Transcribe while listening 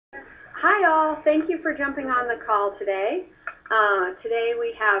Hi all, thank you for jumping on the call today. Today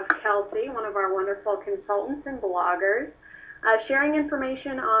we have Kelsey, one of our wonderful consultants and bloggers, sharing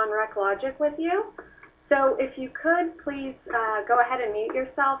information on ReQlogic with you. So if you could, please go ahead and mute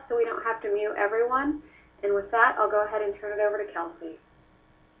yourself so we don't have to mute everyone. And with that, I'll go ahead and turn it over to Kelsey.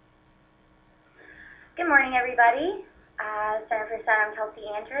 Good morning, everybody. Jennifer said I'm Kelsey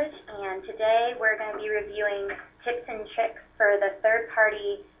Andridge, and today we're going to be reviewing tips and tricks for the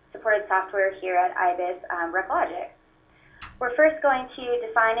third-party supported software here at IBIS, ReQlogic. We're first going to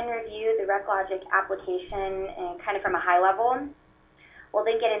define and review the ReQlogic application and kind of from a high level. We'll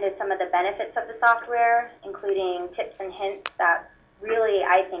then get into some of the benefits of the software, including tips and hints that really,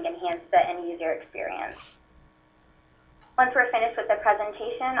 I think, enhance the end-user experience. Once we're finished with the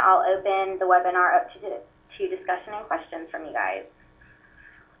presentation, I'll open the webinar up to discussion and questions from you guys.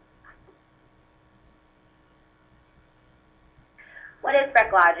 What is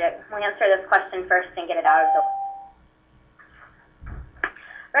ReQlogic? We'll answer this question first and get it out of the way.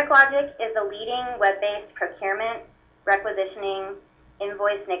 ReQlogic is a leading web-based procurement, requisitioning,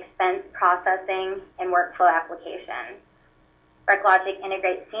 invoice and expense processing, and workflow application. ReQlogic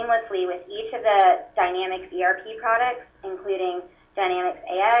integrates seamlessly with each of the Dynamics ERP products, including Dynamics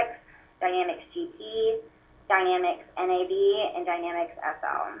AX, Dynamics GP, Dynamics NAB, and Dynamics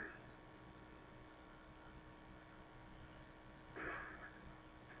SL.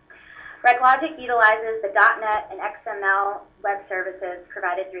 ReQlogic utilizes the .NET and XML web services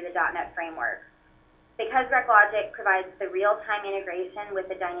provided through the .NET framework. Because ReQlogic provides the real-time integration with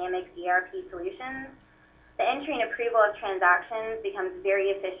the Dynamics ERP solutions, the entry and approval of transactions becomes very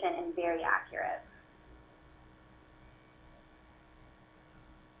efficient and very accurate.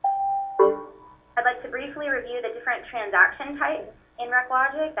 I'd like to briefly review the different transaction types in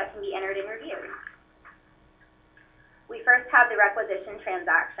ReQlogic that can be entered and reviewed. We first have the requisition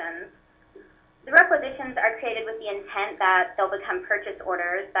transactions. The requisitions are created with the intent that they'll become purchase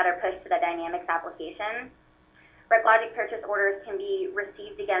orders that are pushed to the Dynamics application. ReQlogic purchase orders can be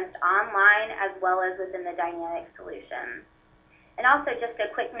received against online as well as within the Dynamics solution. And also, just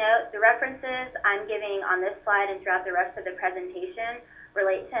a quick note, the references I'm giving on this slide and throughout the rest of the presentation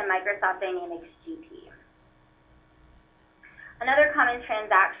relate to Microsoft Dynamics GP. Another common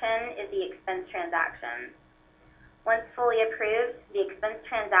transaction is the expense transaction. Once fully approved, the expense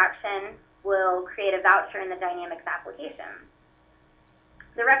transaction will create a voucher in the Dynamics application.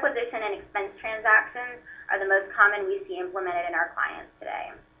 The requisition and expense transactions are the most common we see implemented in our clients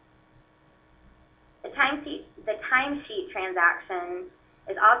today. The timesheet transaction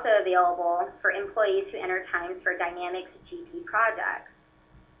is also available for employees who enter times for Dynamics GP projects.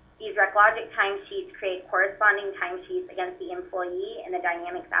 These ReQlogic timesheets create corresponding timesheets against the employee in the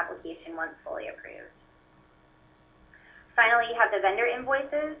Dynamics application once fully approved. Finally, you have the vendor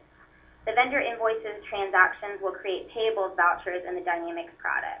invoices. The vendor invoices transactions will create payables vouchers in the Dynamics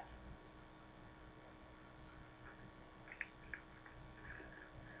product.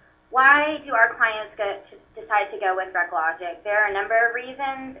 Why do our clients decide to go with ReQlogic? There are a number of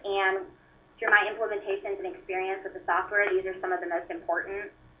reasons, and through my implementations and experience with the software, these are some of the most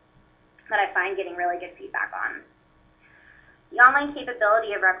important that I find getting really good feedback on. The online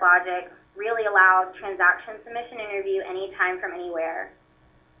capability of ReQlogic really allows transaction submission and review anytime from anywhere.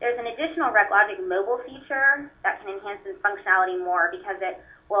 There's an additional ReQlogic mobile feature that can enhance its functionality more because it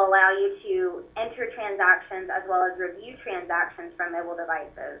will allow you to enter transactions as well as review transactions from mobile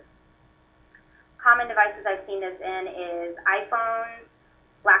devices. Common devices I've seen this in is iPhones,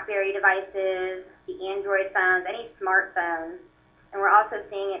 BlackBerry devices, the Android phones, any smartphones, and we're also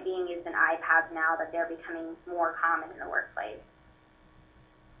seeing it being used in iPads now that they're becoming more common in the workplace.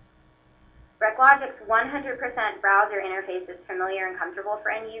 ReQlogic's 100% browser interface is familiar and comfortable for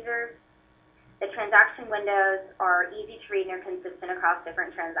end users. The transaction windows are easy to read and are consistent across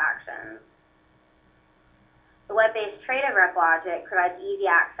different transactions. The web-based trade of ReQlogic provides easy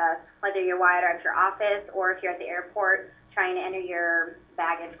access, whether you're wired at your office or if you're at the airport trying to enter your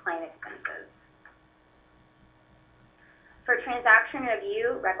baggage claim expenses. For transaction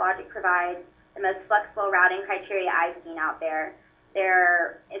review, ReQlogic provides the most flexible routing criteria I've seen out there.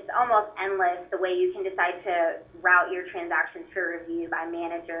 It's almost endless the way you can decide to route your transactions for review by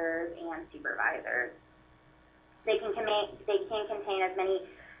managers and supervisors. They can contain as many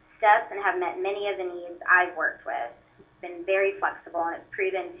steps and have met many of the needs I've worked with. It's been very flexible and it's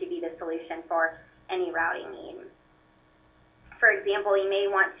proven to be the solution for any routing need. For example, you may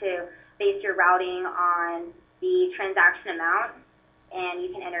want to base your routing on the transaction amount, and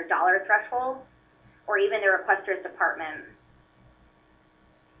you can enter dollar thresholds or even the requester's department.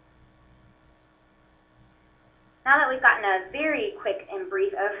 Now that we've gotten a very quick and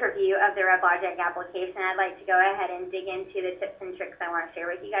brief overview overview of the ReQlogic application, I'd like to go ahead and dig into the tips and tricks I want to share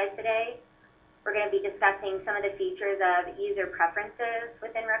with you guys today. We're going to be discussing some of the features of user preferences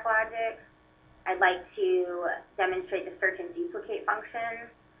within ReQlogic. I'd like to demonstrate the search and duplicate function,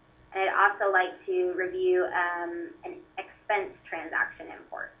 and I'd also like to review an expense transaction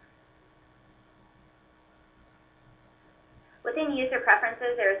import. Within user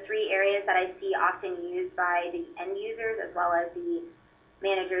preferences, there are three areas that I see often used by the end users as well as the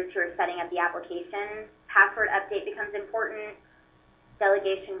managers who are setting up the application. Password update becomes important,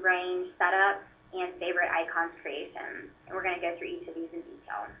 delegation range setup, and favorite icons creation. And we're going to go through each of these in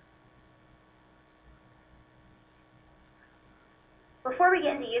detail. Before we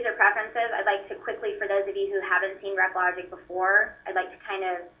get into user preferences, I'd like to quickly, for those of you who haven't seen ReQlogic before, I'd like to kind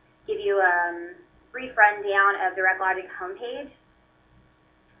of give you a brief rundown of the ReQlogic homepage.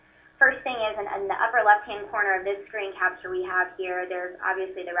 First thing is, in the upper left-hand corner of this screen capture we have here, there's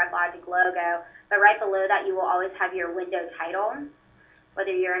obviously the ReQlogic logo, but right below that you will always have your window title,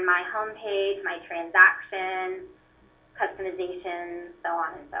 whether you're in my homepage, my transactions, customizations, so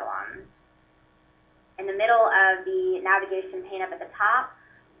on and so on. In the middle of the navigation pane up at the top,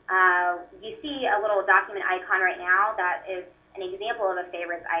 you see a little document icon right now that is an example of a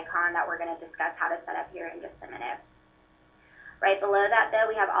favorites icon that we're going to discuss how to set up here in just a minute. Right below that, though,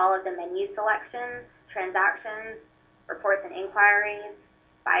 we have all of the menu selections, transactions, reports and inquiries,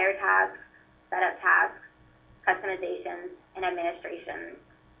 buyer tasks, setup tasks, customizations, and administration.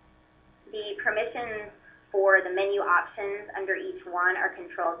 The permissions for the menu options under each one are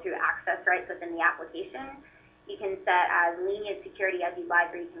controlled through access rights within the application. You can set as lenient security as you'd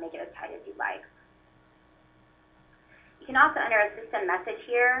like, or you can make it as tight as you'd like. You can also enter a system message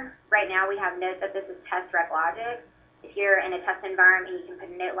here. Right now we have note that this is test ReQlogic. If you're in a test environment, you can put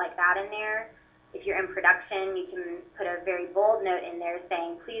a note like that in there. If you're in production, you can put a very bold note in there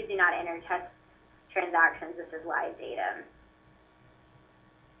saying, please do not enter test transactions, this is live data.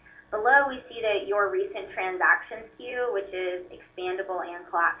 Below we see that your recent transactions queue, which is expandable and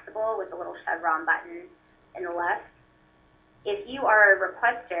collapsible with a little chevron button in the left. If you are a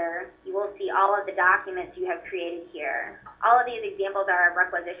requester, you will see all of the documents you have created here. All of these examples are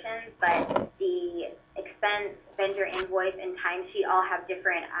requisitions, but the expense, vendor invoice, and timesheet all have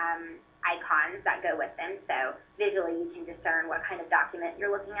different icons that go with them, so visually you can discern what kind of document you're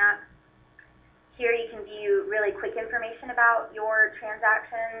looking at. Here you can view really quick information about your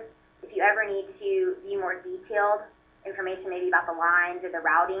transactions. If you ever need to view more detailed information, maybe about the lines or the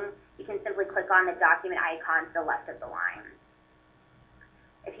routing, you can simply click on the document icon to the left of the line.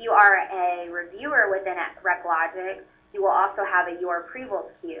 If you are a reviewer within ReQlogic, you will also have a Your Approvals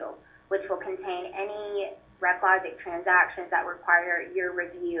queue, which will contain any ReQlogic transactions that require your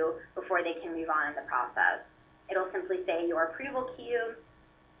review before they can move on in the process. It'll simply say Your Approval queue.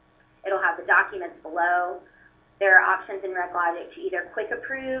 It'll have the documents below. There are options in ReQlogic to either quick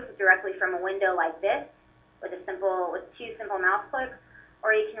approve directly from a window like this with two simple mouse clicks,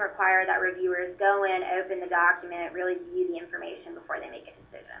 or you can require that reviewers go in, open the document, really view the information before they make a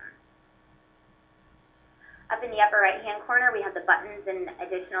decision. Up in the upper right-hand corner, we have the buttons and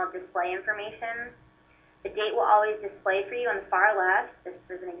additional display information. The date will always display for you on the far left. This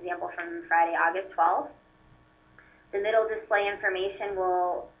is an example from Friday, August 12th. The middle display information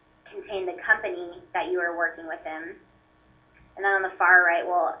will contain the company that you are working within. And then on the far right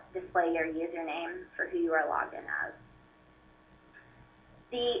will display your username for who you are logged in as.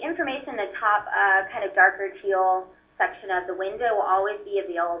 The information in the top kind of darker teal section of the window will always be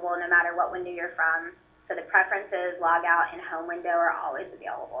available no matter what window you're from. So the preferences, logout, and home window are always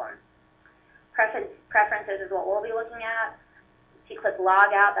available. Preferences is what we'll be looking at. If you click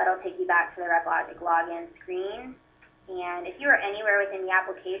logout, that'll take you back to the ReQlogic login screen. And if you are anywhere within the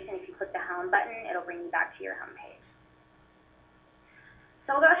application, if you click the home button, it'll bring you back to your home page.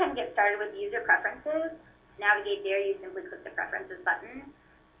 So we'll go ahead and get started with user preferences. To navigate there, you simply click the preferences button.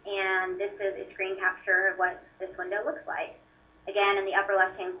 And this is a screen capture of what this window looks like. Again, in the upper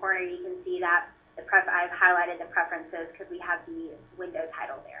left-hand corner, you can see that I've highlighted the preferences because we have the window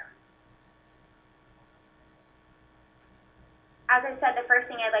title there. As I said, the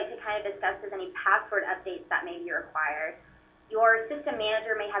first thing I'd like to kind of discuss is any password updates that may be required. Your system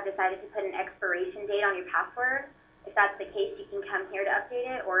manager may have decided to put an expiration date on your password. If that's the case, you can come here to update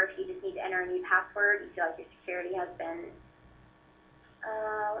it, or if you just need to enter a new password, you feel like your security has been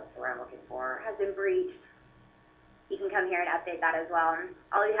has been breached, you can come here and update that as well. And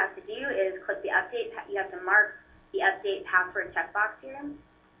all you have to do is click the update. You have to mark the update password checkbox here.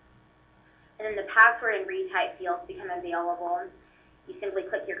 And then the password and retype fields become available. You simply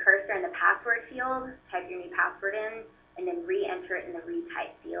click your cursor in the password field, type your new password in, and then re-enter it in the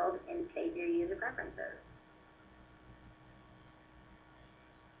retype field and save your user preferences.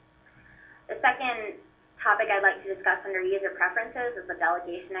 The second topic I'd like to discuss under user preferences is the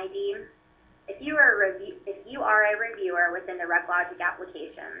delegation ID. If you are a reviewer within the ReQlogic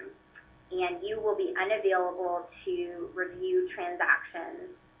application, and you will be unavailable to review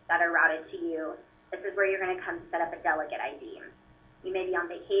transactions that are routed to you, this is where you're going to come set up a delegate ID. You may be on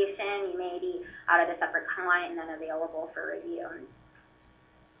vacation, you may be out at a separate client and unavailable for review.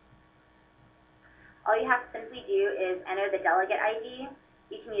 All you have to simply do is enter the delegate ID.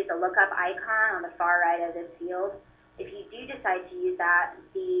 You can use the lookup icon on the far right of this field. If you do decide to use that,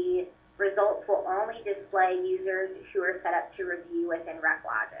 the results will only display users who are set up to review within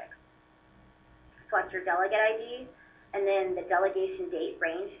ReQlogic. Select your delegate ID, and then the delegation date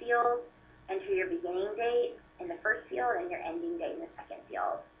range field. Enter your beginning date in the first field and your ending date in the second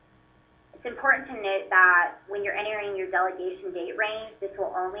field. It's important to note that when you're entering your delegation date range, this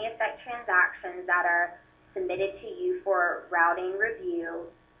will only affect transactions that are submitted to you for routing review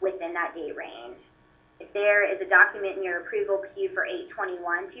within that date range. If there is a document in your approval queue for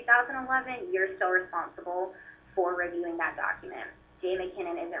 8/21/2011, you're still responsible for reviewing that document. J.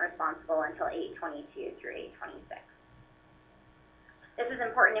 McKinnon isn't responsible until 8/22 through 8/26. This is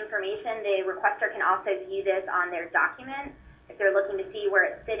important information. The requester can also view this on their document. If they're looking to see where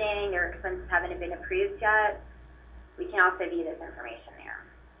it's sitting, their expenses haven't been approved yet, we can also view this information there.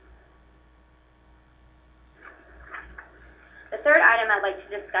 The third item I'd like to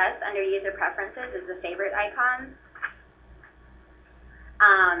discuss under user preferences is the favorite icons.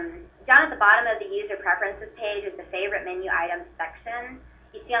 Down at the bottom of the user preferences page is the favorite menu items section.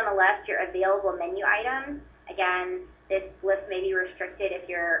 You see on the left your available menu items. Again, this list may be restricted if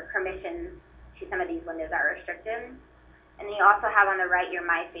your permissions to some of these windows are restricted. And then you also have on the right your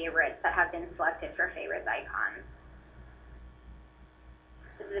My Favorites that have been selected for favorites icons.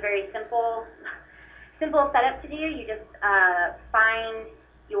 This is a very simple setup to do. You just find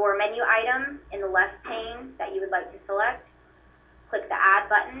your menu item in the left pane that you would like to select. Click the Add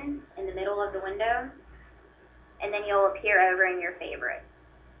button in the middle of the window, and then you'll appear over in your favorites.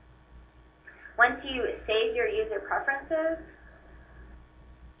 Once you save your user preferences,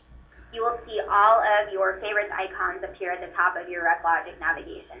 you will see all of your favorites icons appear at the top of your ReQlogic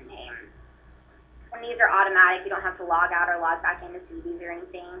navigation pane. And these are automatic. You don't have to log out or log back in to see these or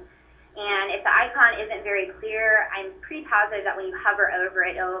anything. And if the icon isn't very clear, I'm pretty positive that when you hover over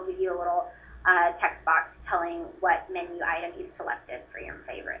it, it'll give you a little text box telling what menu item you've selected for your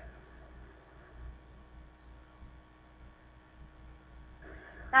favorites.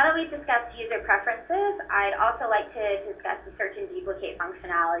 Now that we've discussed user preferences, I'd also like to discuss the search and duplicate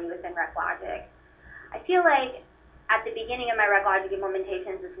functionality within ReQlogic. I feel like at the beginning of my ReQlogic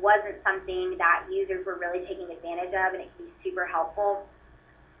implementations, this wasn't something that users were really taking advantage of, and it can be super helpful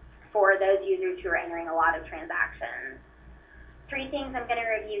for those users who are entering a lot of transactions. Three things I'm going to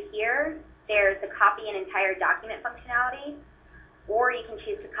review here. There's the copy an entire document functionality, or you can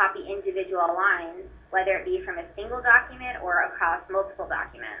choose to copy individual lines, whether it be from a single document or across multiple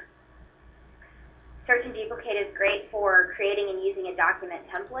documents. Search and duplicate is great for creating and using a document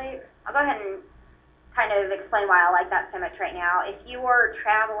template. I'll go ahead and kind of explain why I like that so much right now. If you were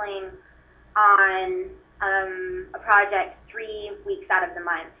traveling on a project 3 weeks out of the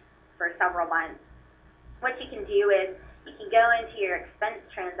month for several months, what you can do is you can go into your expense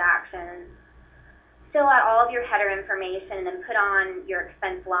transactions, fill out all of your header information, and then put on your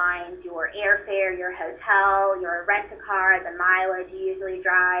expense lines, your airfare, your hotel, your rent-a-car, the mileage you usually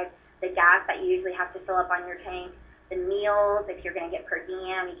drive, the gas that you usually have to fill up on your tank, the meals, if you're going to get per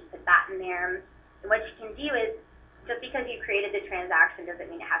diem, you can put that in there. And what you can do is, just because you created the transaction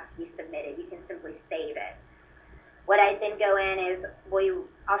doesn't mean it has to be submitted. You can simply save it. What I then go in is,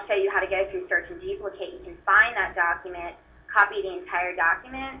 I'll show you how to go through search and duplicate. You can find that document, copy the entire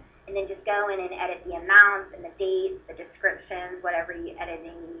document, and then just go in and edit the amounts and the dates, the descriptions, whatever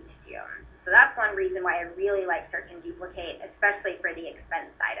editing you need to do. So that's one reason why I really like search and duplicate, especially for the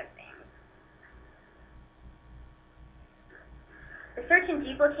expense side of things. The search and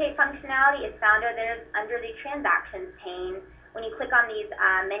duplicate functionality is found under the transactions pane. When you click on these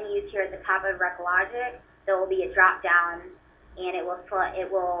menus here at the top of ReQlogic, there will be a drop down, and it will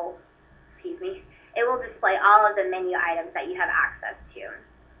display all of the menu items that you have access to.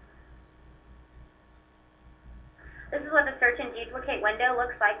 This is what the search and duplicate window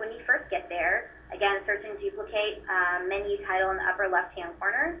looks like when you first get there. Again, search and duplicate menu title in the upper left-hand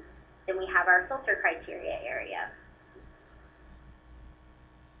corner. Then we have our filter criteria area.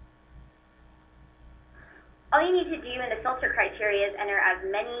 All you need to do in the filter criteria is enter as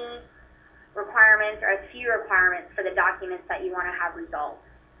many requirements or a few requirements for the documents that you want to have results.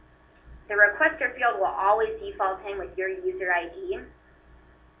 The requester field will always default in with your user ID.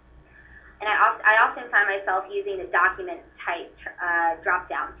 And I often find myself using the document type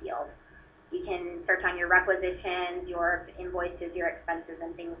drop-down field. You can search on your requisitions, your invoices, your expenses,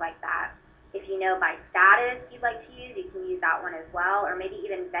 and things like that. If you know by status you'd like to use, you can use that one as well, or maybe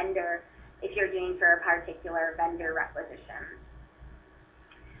even vendor if you're doing for a particular vendor requisition.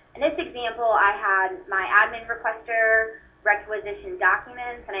 In this example, I had my admin requester requisition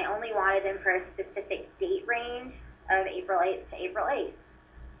documents, and I only wanted them for a specific date range of April 8th to April 8th.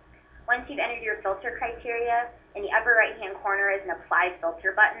 Once you've entered your filter criteria, in the upper right-hand corner is an Apply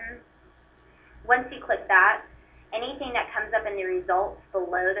Filter button. Once you click that, anything that comes up in the results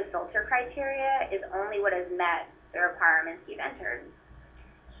below the filter criteria is only what has met the requirements you've entered.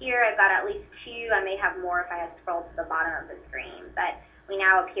 Here I've got at least 2. I may have more if I had scrolled to the bottom of the screen, but we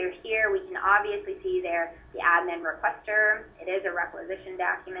now appear here. We can obviously see there the admin requester. It is a requisition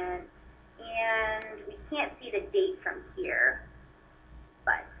document, and we can't see the date from here,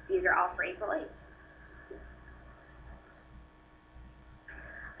 but these are all for April 8th.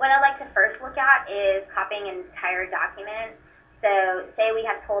 What I'd like to first look at is copying an entire document. So say we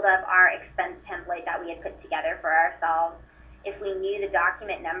have pulled up our expense template that we had put together for ourselves. If we knew the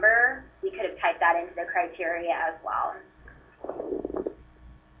document number, we could have typed that into the criteria as well.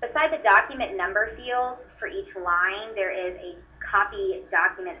 Beside the document number field for each line, there is a copy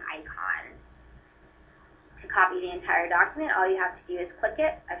document icon. To copy the entire document, all you have to do is click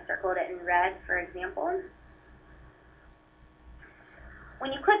it. I've circled it in red, for example. When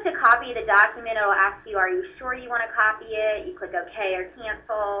you click to copy the document, it will ask you, are you sure you want to copy it? You click OK or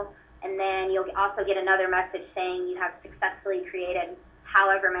cancel, and then you'll also get another message saying you have successfully created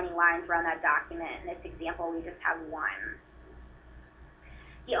however many lines were on that document. In this example, we just have 1.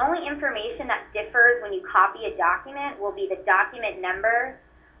 The only information that differs when you copy a document will be the document number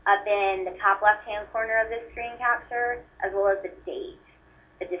up in the top left-hand corner of this screen capture, as well as the date.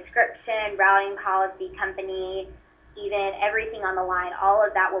 The description, routing policy, company, even everything on the line, all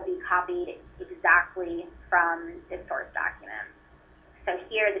of that will be copied exactly from the source document. So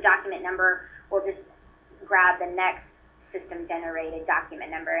here, the document number will just grab the next system-generated document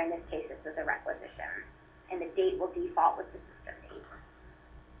number. In this case, this was a requisition. And the date will default with the system date.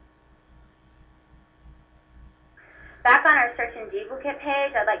 Back on our search and duplicate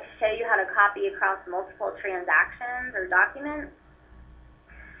page, I'd like to show you how to copy across multiple transactions or documents.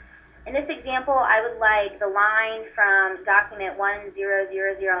 In this example, I would like the line from document 10009,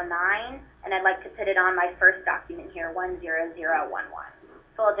 and I'd like to put it on my first document here, 10011.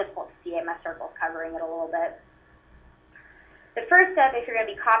 It's a little difficult to see it. My circle's covering it a little bit. The first step, if you're going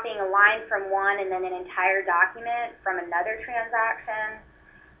to be copying a line from one and then an entire document from another transaction,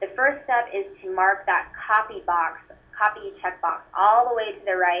 the first step is to mark that copy checkbox all the way to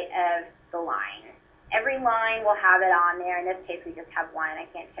the right of the line. Every line will have it on there. In this case, we just have 1. I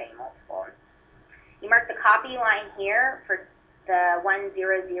can't show you multiple. You mark the copy line here for the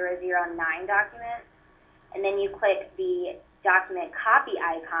 10009 document, and then you click the document copy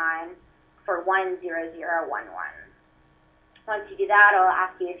icon for 10011. Once you do that, it'll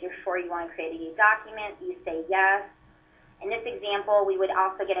ask you if you're sure you want to create a new document. You say yes. In this example, we would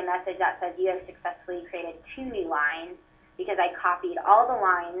also get a message that says you have successfully created 2 new lines because I copied all the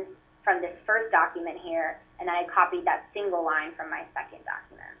lines from this first document here, and then I copied that single line from my second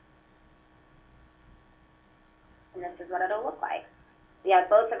document. And this is what it'll look like. We have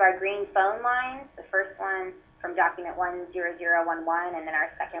both of our green phone lines, the first one from document 10011, and then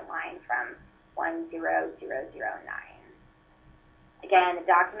our second line from 10009. Again, the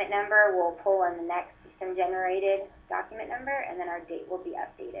document number will pull in the next system-generated document number, and then our date will be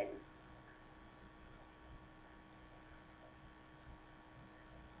updated.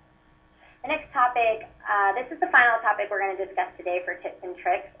 The next topic, this is the final topic we're going to discuss today for tips and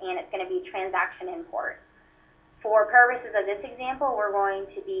tricks, and it's going to be transaction import. For purposes of this example, we're going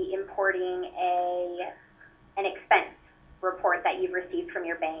to be importing an expense report that you've received from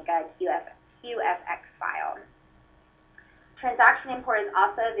your bank, a QFX file. Transaction import is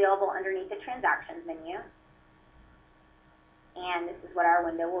also available underneath the transactions menu, and this is what our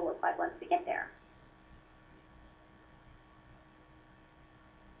window will look like once we get there.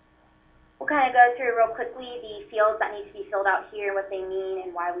 We'll kind of go through real quickly the fields that need to be filled out here, what they mean,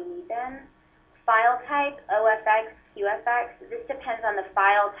 and why we need them. File type, OFX, QFX, this depends on the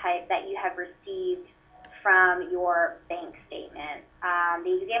file type that you have received from your bank statement.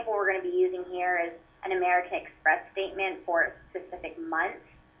 The example we're going to be using here is an American Express statement for a specific month.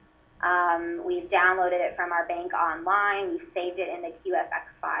 We've downloaded it from our bank online. We've saved it in the QFX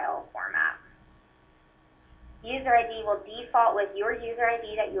file format. User ID will default with your user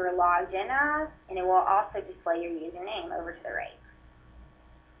ID that you are logged in as, and it will also display your username over to the right.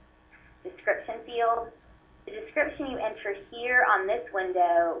 Description field. The description you enter here on this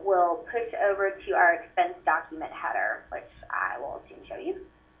window will push over to our expense document header, which I will soon show you.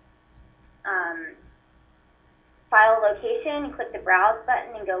 File location, you click the Browse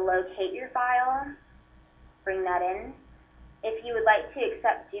button and go locate your file. Bring that in. If you would like to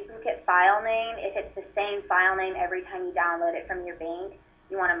accept duplicate file name, if it's the same file name every time you download it from your bank,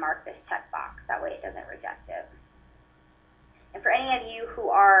 you want to mark this checkbox. That way it doesn't reject it. And for any of you who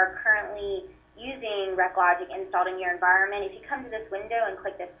are currently using ReQlogic installed in your environment, if you come to this window and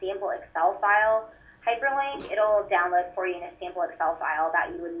click the sample Excel file hyperlink, it'll download for you in a sample Excel file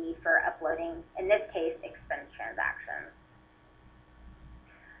that you would need for uploading, in this case, expense transactions.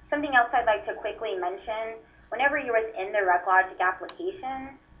 Something else I'd like to quickly mention, whenever you're within the ReQlogic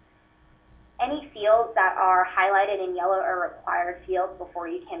application, any fields that are highlighted in yellow are required fields before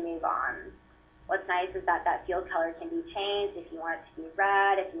you can move on. What's nice is that that field color can be changed if you want it to be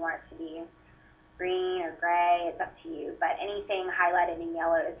red, if you want it to be green or gray, it's up to you. But anything highlighted in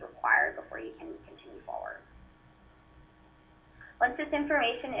yellow is required before you can continue forward. Once this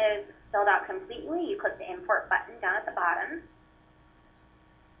information is filled out completely, you click the import button down at the bottom,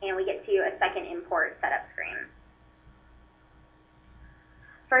 and we get to a second import setup screen.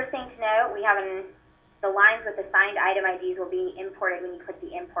 First thing to note, we have the lines with assigned item IDs will be imported when you click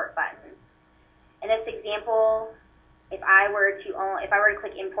the import button. In this example, if I were to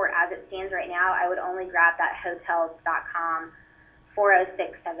click import as it stands right now, I would only grab that hotels.com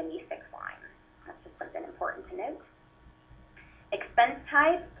 40676 line. That's just something important to note. Expense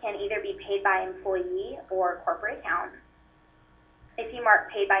type can either be paid by employee or corporate account. If you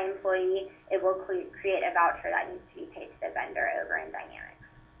mark paid by employee, it will create a voucher that needs to be paid to the vendor over in Dynamics.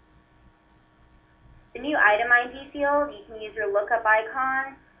 The new item ID field, you can use your lookup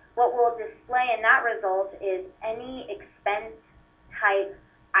icon. What will display in that result is any expense type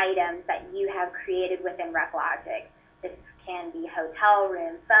items that you have created within ReQlogic. This can be hotel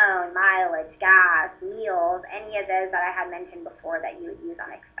room, phone, mileage, gas, meals, any of those that I had mentioned before that you would use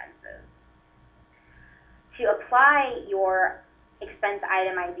on expenses. To apply your expense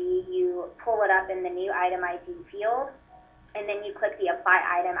item ID, you pull it up in the new item ID field, and then you click the apply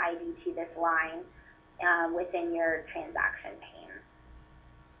item ID to this line within your transaction pane.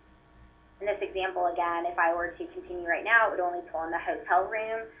 In this example, again, if I were to continue right now, it would only pull in the hotel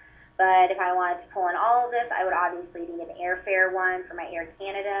room. But if I wanted to pull in all of this, I would obviously need an airfare one for my Air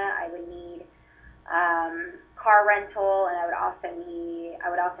Canada. I would need car rental, and I would also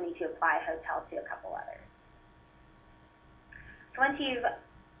need to apply hotel to a couple others. So once you've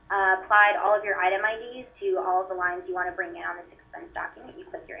applied all of your item IDs to all of the lines you want to bring in on this expense document, you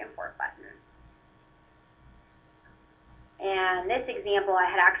click your import button. And this example, I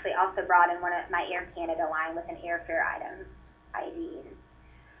had actually also brought in one of my Air Canada line with an airfare item ID.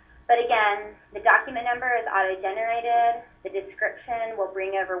 But again, the document number is auto-generated. The description will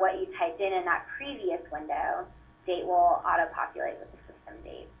bring over what you typed in that previous window. Date will auto-populate with the system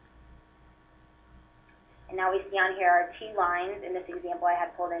date. And now we see on here are two lines. In this example, I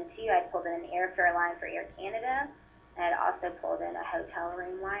had pulled in two. I pulled in an airfare line for Air Canada, and I also pulled in a hotel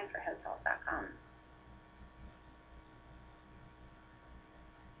room line for hotels.com.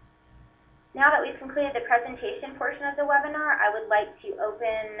 Now that we've completed the presentation portion of the webinar, I would like to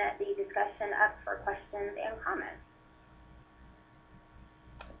open the discussion up for questions and comments.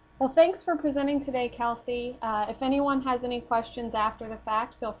 Well, thanks for presenting today, Kelsey. If anyone has any questions after the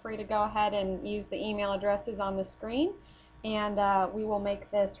fact, feel free to go ahead and use the email addresses on the screen, and we will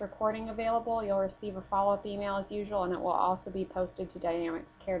make this recording available. You'll receive a follow-up email as usual, and it will also be posted to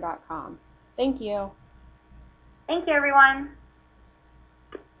dynamicscare.com. Thank you. Thank you, everyone.